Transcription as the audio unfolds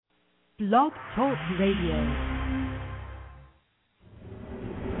Blog Talk Radio.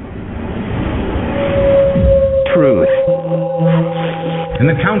 Truth. In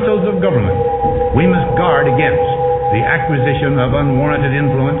the councils of government, we must guard against the acquisition of unwarranted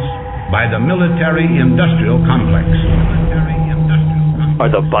influence by the military-industrial complex. Are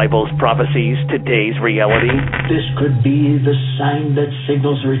the Bible's prophecies today's reality? This could be the sign that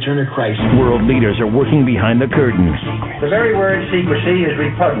signals the return of Christ. World leaders are working behind the curtains. The very word secrecy is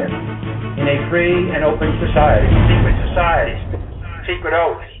repugnant in a free and open society. Secret societies, secret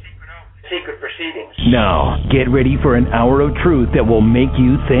oaths, secret proceedings. Now, get ready for an hour of truth that will make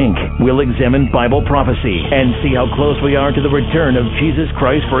you think. We'll examine Bible prophecy and see how close we are to the return of Jesus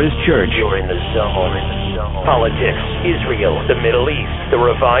Christ for His church. You're in the zone. Politics, Israel, the Middle East, the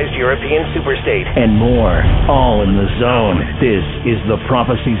revised European superstate, and more. All in the zone. This is the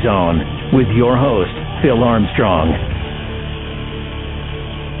Prophecy Zone with your host, Phil Armstrong.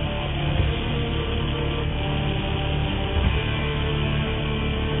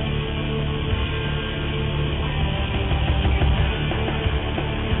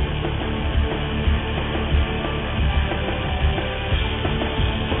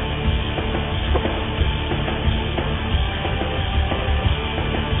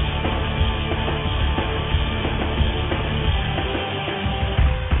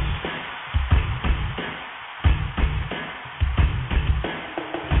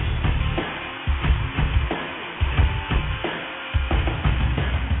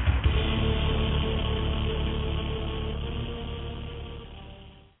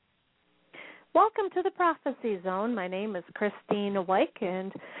 Welcome to the Prophecy Zone. My name is Christine Wyke,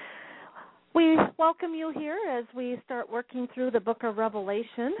 and we welcome you here as we start working through the book of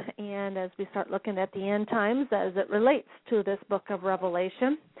Revelation and as we start looking at the end times as it relates to this book of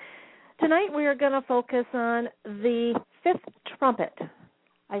Revelation. Tonight we are going to focus on the fifth trumpet.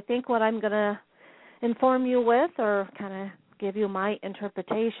 I think what I'm going to inform you with, or kind of give you my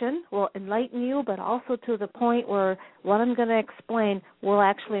interpretation, will enlighten you, but also to the point where what I'm going to explain will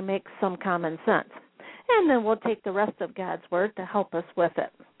actually make some common sense. And then we'll take the rest of God's Word to help us with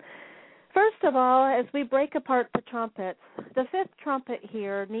it. First of all, as we break apart the trumpets, the fifth trumpet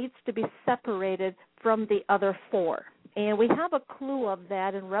here needs to be separated from the other four. And we have a clue of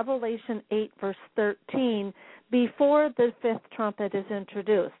that in Revelation 8, verse 13, before the fifth trumpet is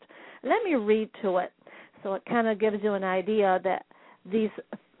introduced. Let me read to it. So it kind of gives you an idea that these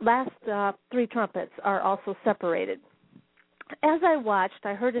last three trumpets are also separated. As I watched,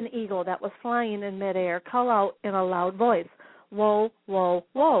 I heard an eagle that was flying in midair call out in a loud voice, "Woe, woe,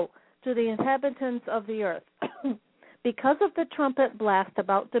 woe," to the inhabitants of the earth, because of the trumpet blast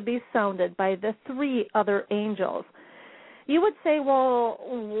about to be sounded by the three other angels. You would say, well,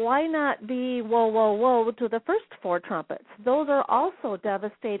 why not be woe, woe, woe to the first four trumpets? Those are also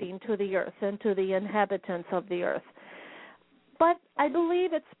devastating to the earth and to the inhabitants of the earth. But I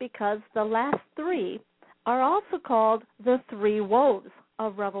believe it's because the last three are also called the three woes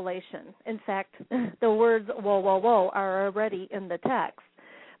of Revelation. In fact, the words woe, woe, woe are already in the text.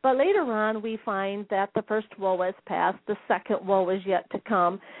 But later on, we find that the first woe is past, the second woe is yet to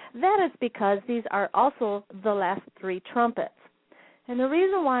come. That is because these are also the last three trumpets. And the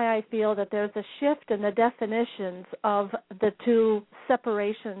reason why I feel that there's a shift in the definitions of the two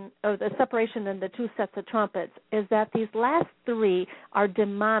separation, or the separation in the two sets of trumpets, is that these last three are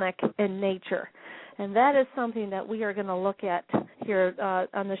demonic in nature. And that is something that we are going to look at here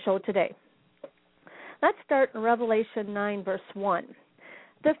on the show today. Let's start in Revelation 9, verse 1.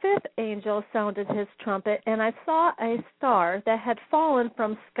 The fifth angel sounded his trumpet, and I saw a star that had fallen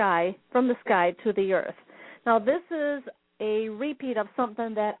from the sky to the earth. Now, this is a repeat of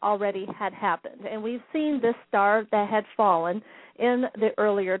something that already had happened, and we've seen this star that had fallen in the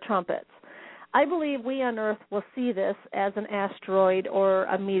earlier trumpets. I believe we on Earth will see this as an asteroid or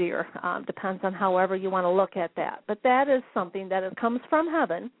a meteor. Depends on however you want to look at that. But that is something that it comes from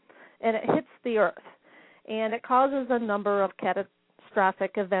heaven, and it hits the earth, and it causes a number of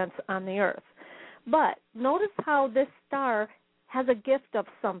catastrophic events on the earth. But notice how this star has a gift of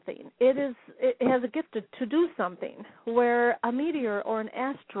something. It has a gift to do something, where a meteor or an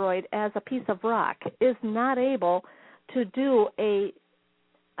asteroid as a piece of rock is not able to do an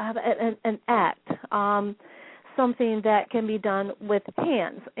act, something that can be done with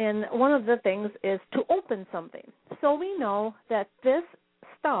hands. And one of the things is to open something. So we know that this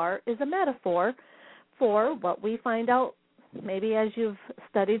star is a metaphor for what we find out. Maybe as you've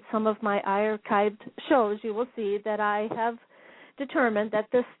studied some of my archived shows, you will see that I have determined that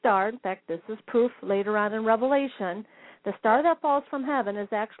this star, in fact, this is proof later on in Revelation, the star that falls from heaven is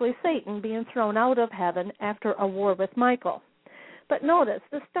actually Satan being thrown out of heaven after a war with Michael. But notice,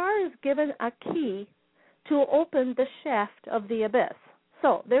 the star is given a key to open the shaft of the abyss.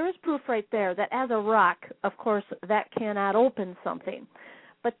 So there is proof right there that as a rock, of course, that cannot open something.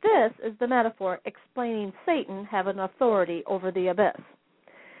 But this is the metaphor explaining Satan having authority over the abyss.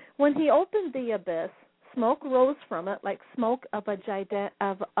 When he opened the abyss, smoke rose from it like smoke of a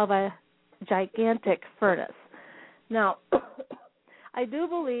gigantic furnace. Now, I do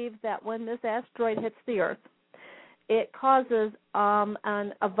believe that when this asteroid hits the Earth, it causes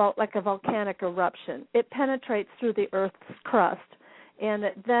like a volcanic eruption. It penetrates through the Earth's crust, and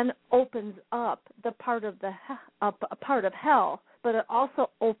it then opens up a part of hell, but it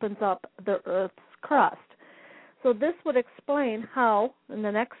also opens up the Earth's crust. So this would explain how, in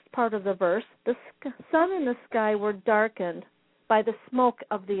the next part of the verse, the sun and the sky were darkened by the smoke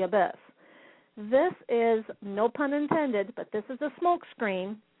of the abyss. This is, no pun intended, but this is a smoke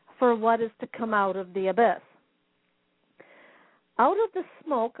screen for what is to come out of the abyss. Out of the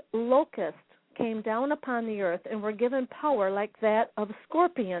smoke, locusts came down upon the earth and were given power like that of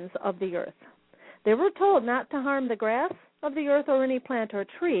scorpions of the earth. They were told not to harm the grass of the earth or any plant or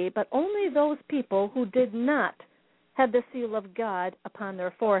tree, but only those people who did not have the seal of God upon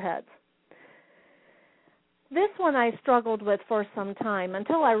their foreheads. This one I struggled with for some time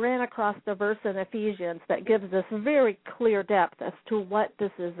until I ran across the verse in Ephesians that gives this very clear depth as to what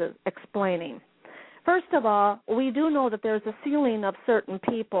this is explaining. First of all, we do know that there's a sealing of certain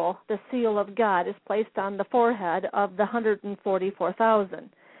people. The seal of God is placed on the forehead of the 144,000.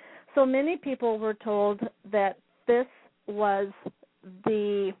 So many people were told that this was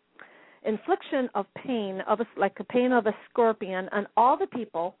the infliction of pain, like the pain of a scorpion, on all the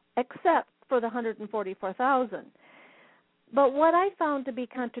people except for the 144,000. But what I found to be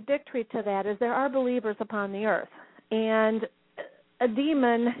contradictory to that is there are believers upon the earth. And a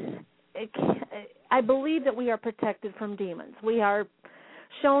demon, I believe that we are protected from demons. We are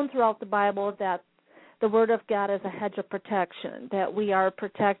shown throughout the Bible that the Word of God is a hedge of protection, that we are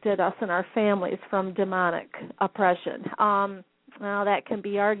protected, us and our families, from demonic oppression. Now, that can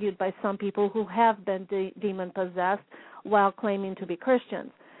be argued by some people who have been demon-possessed while claiming to be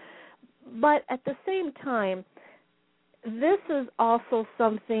Christians. But at the same time, this is also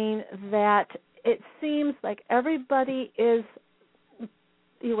something that it seems like everybody is,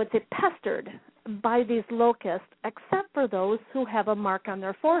 you would say, pestered by these locusts, except for those who have a mark on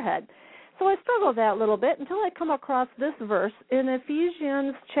their forehead. So I struggled with that a little bit until I come across this verse in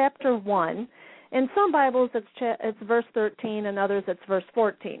Ephesians chapter 1. In some Bibles, it's verse 13, and others it's verse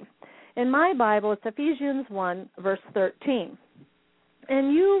 14. In my Bible, it's Ephesians 1, verse 13.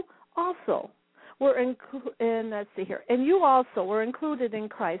 And you also were included in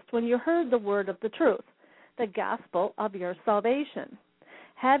Christ when you heard the word of the truth, the gospel of your salvation.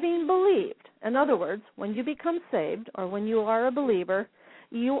 Having believed, in other words, when you become saved or when you are a believer,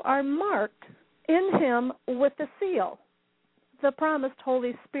 you are marked in him with the seal, the promised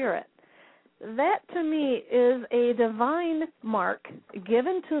Holy Spirit. That, to me, is a divine mark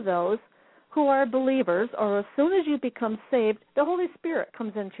given to those who are believers, or as soon as you become saved, the Holy Spirit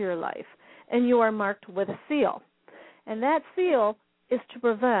comes into your life, and you are marked with a seal. And that seal is to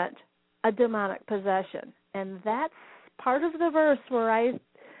prevent a demonic possession. And that's part of the verse where I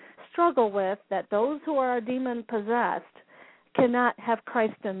struggle with, that those who are demon-possessed cannot have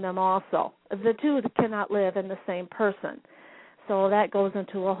Christ in them also. The two cannot live in the same person. So that goes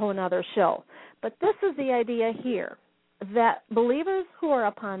into a whole other show. But this is the idea here, that believers who are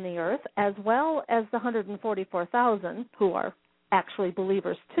upon the earth, as well as the 144,000 who are actually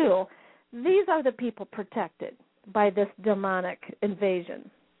believers too, these are the people protected by this demonic invasion.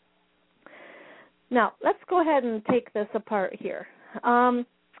 Now, let's go ahead and take this apart here.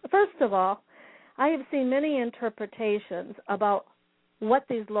 First of all, I have seen many interpretations about what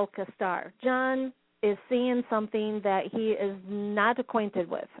these locusts are. John is seeing something that he is not acquainted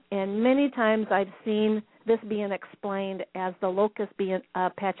with, and many times I've seen this being explained as the locusts being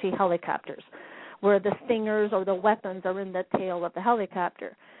Apache helicopters, where the stingers or the weapons are in the tail of the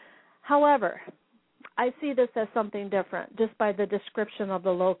helicopter. However, I see this as something different just by the description of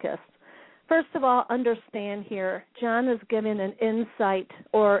the locusts. First of all, understand here, John is given an insight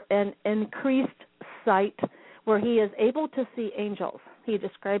or an increased sight where he is able to see angels. He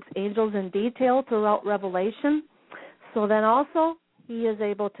describes angels in detail throughout Revelation. So then also, he is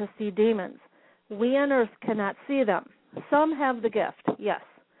able to see demons. We on earth cannot see them. Some have the gift, yes,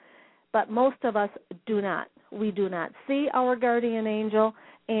 but most of us do not. We do not see our guardian angel,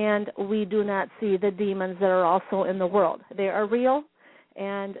 and we do not see the demons that are also in the world. They are real,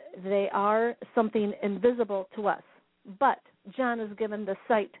 and they are something invisible to us. But John is given the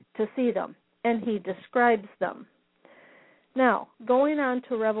sight to see them, and he describes them. Now, going on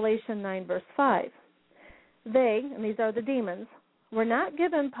to Revelation 9, verse 5. They, and these are the demons, were not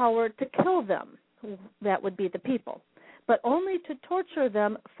given power to kill them, that would be the people, but only to torture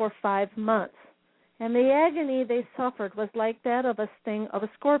them for 5 months. And the agony they suffered was like that of a sting of a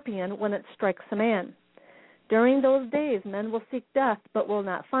scorpion when it strikes a man. During those days, men will seek death, but will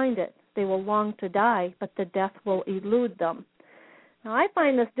not find it. They will long to die, but the death will elude them. Now, I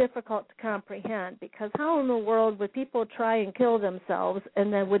find this difficult to comprehend, because how in the world would people try and kill themselves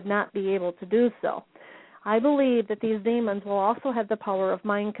and then would not be able to do so? I believe that these demons will also have the power of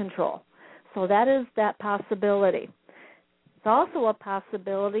mind control. So that is that possibility. It's also a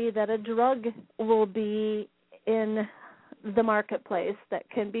possibility that a drug will be in the marketplace that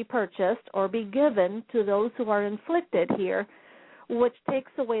can be purchased or be given to those who are inflicted here, which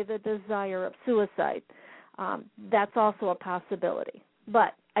takes away the desire of suicide. That's also a possibility.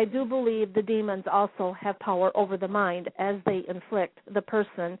 But I do believe the demons also have power over the mind as they inflict the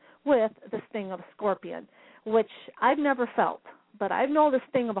person with the sting of a scorpion, which I've never felt, but I know the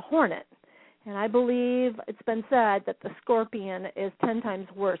sting of a hornet. And I believe it's been said that the scorpion is 10 times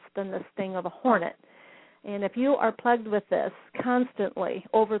worse than the sting of a hornet. And if you are plagued with this constantly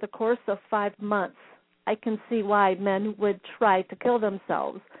over the course of 5 months, I can see why men would try to kill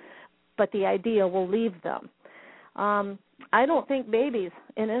themselves, but the idea will leave them. I don't think babies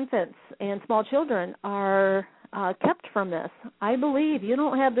and infants and small children are kept from this. I believe you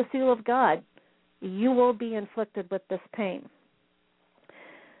don't have the seal of God, you will be inflicted with this pain.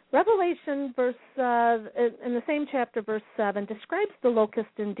 Revelation, in the same chapter, verse 7, describes the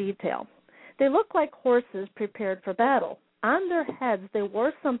locusts in detail. They look like horses prepared for battle. On their heads they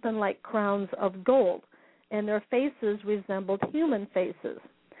wore something like crowns of gold, and their faces resembled human faces.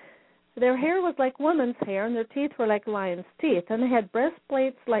 Their hair was like women's hair, and their teeth were like lions' teeth, and they had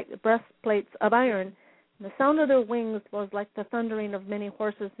breastplates like breastplates of iron. And the sound of their wings was like the thundering of many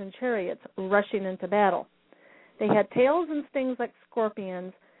horses and chariots rushing into battle. They had tails and stings like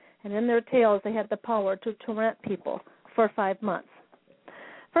scorpions, and in their tails they had the power to torment people for 5 months.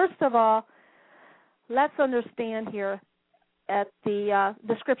 First of all, let's understand here at the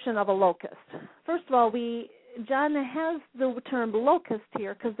description of a locust. First of all, John has the term locust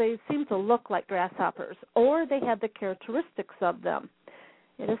here because they seem to look like grasshoppers, or they have the characteristics of them.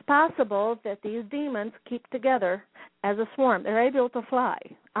 It is possible that these demons keep together as a swarm. They're able to fly,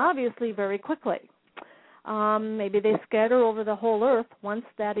 obviously very quickly. Maybe they scatter over the whole earth. Once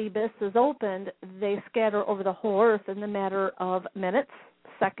that abyss is opened, they scatter over the whole earth in the matter of minutes,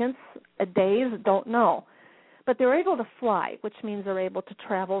 seconds, days, don't know. But they're able to fly, which means they're able to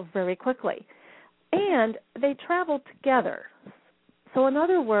travel very quickly. And they travel together. So in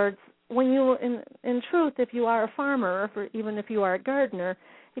other words, when you, in truth, if you are a farmer, or even if you are a gardener,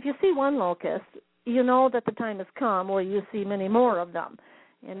 if you see one locust, you know that the time has come where you see many more of them,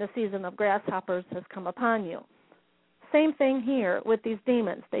 and the season of grasshoppers has come upon you. Same thing here with these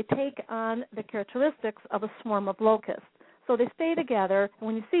demons. They take on the characteristics of a swarm of locusts. So they stay together, and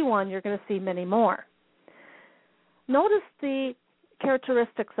when you see one, you're going to see many more. Notice the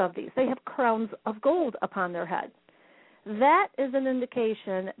characteristics of these. They have crowns of gold upon their head. That is an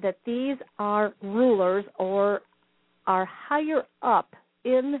indication that these are rulers or are higher up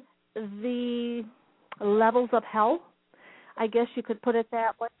in the levels of hell. I guess you could put it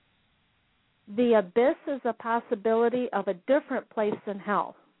that way. The abyss is a possibility of a different place in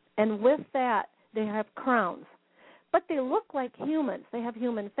hell. And with that, they have crowns. But they look like humans. They have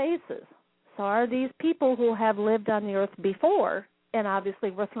human faces. So are these people who have lived on the earth before and obviously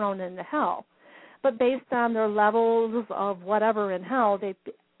were thrown into hell? But based on their levels of whatever in hell, they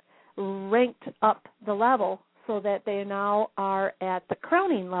ranked up the level so that they now are at the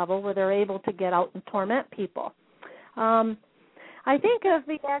crowning level where they're able to get out and torment people. I think if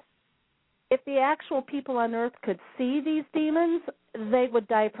the actual people on earth could see these demons, they would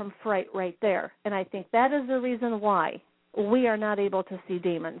die from fright right there. And I think that is the reason why we are not able to see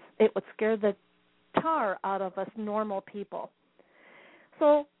demons. It would scare the tar out of us normal people.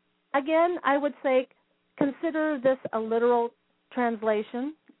 So, again, I would say consider this a literal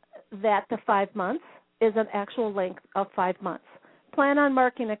translation, that the 5 months is an actual length of 5 months. Plan on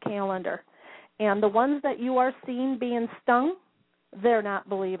marking a calendar. And the ones that you are seeing being stung, they're not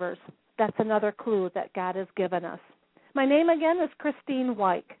believers. That's another clue that God has given us. My name again is Christine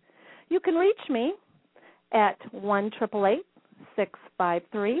Weick. You can reach me at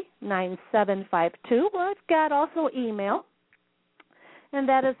 1-888-653-9752. Well, I've got also email, and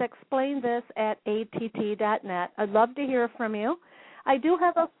that is explainthis@att.net. I'd love to hear from you. I do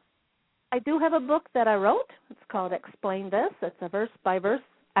have a book that I wrote. It's called Explain This. It's a verse-by-verse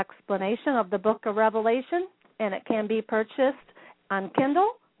explanation of the book of Revelation, and it can be purchased on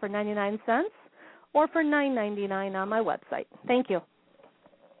Kindle for 99 cents or for $9.99 on my website. Thank you.